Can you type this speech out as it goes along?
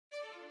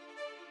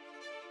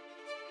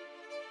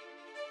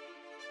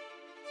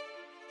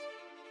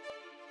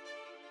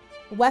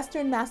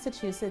Western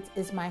Massachusetts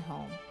is my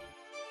home.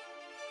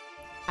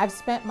 I've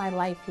spent my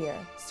life here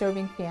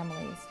serving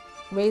families,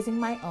 raising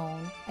my own,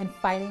 and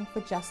fighting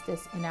for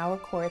justice in our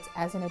courts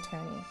as an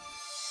attorney.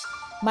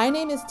 My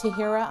name is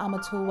Tahirah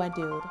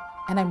Amatul-Wadud,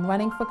 and I'm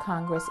running for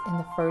Congress in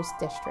the First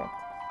District.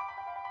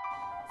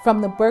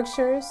 From the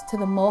Berkshires to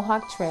the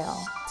Mohawk Trail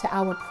to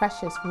our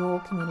precious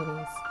rural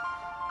communities,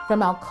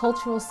 from our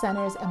cultural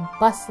centers and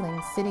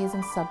bustling cities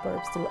and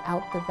suburbs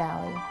throughout the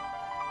valley,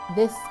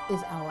 this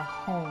is our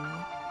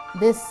home.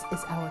 This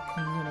is our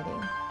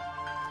community.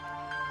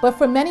 But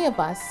for many of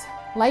us,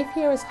 life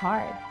here is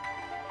hard.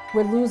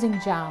 We're losing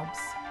jobs.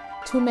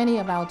 Too many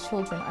of our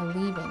children are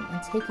leaving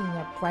and taking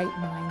their bright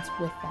minds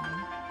with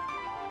them.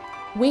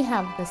 We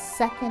have the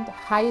second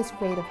highest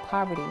rate of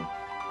poverty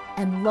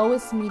and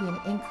lowest median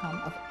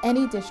income of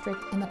any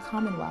district in the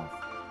Commonwealth,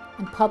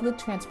 and public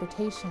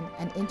transportation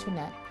and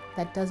internet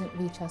that doesn't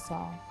reach us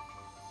all.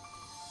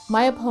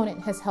 My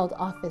opponent has held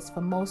office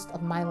for most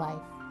of my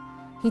life.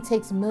 He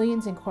takes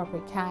millions in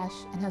corporate cash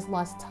and has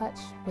lost touch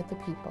with the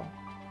people.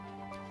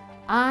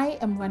 I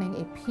am running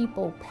a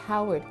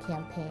people-powered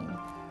campaign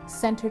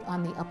centered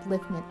on the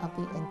upliftment of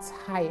the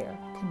entire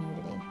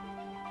community.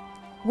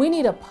 We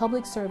need a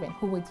public servant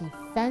who will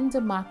defend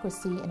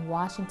democracy in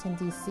Washington,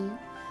 D.C.,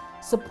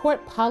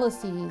 support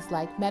policies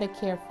like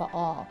Medicare for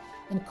all,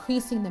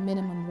 increasing the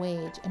minimum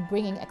wage and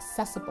bringing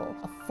accessible,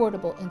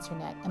 affordable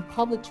internet and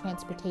public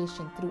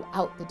transportation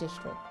throughout the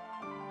district.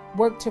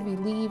 Work to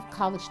relieve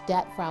college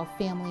debt for our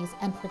families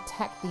and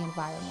protect the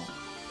environment.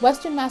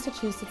 Western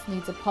Massachusetts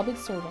needs a public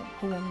servant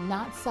who will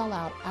not sell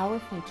out our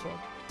future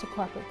to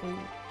corporate greed,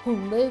 who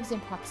lives in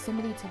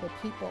proximity to the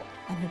people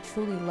and who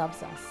truly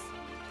loves us.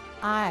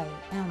 I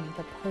am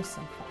the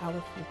person for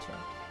our future.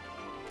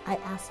 I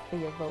ask for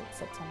your vote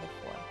September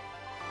 4th.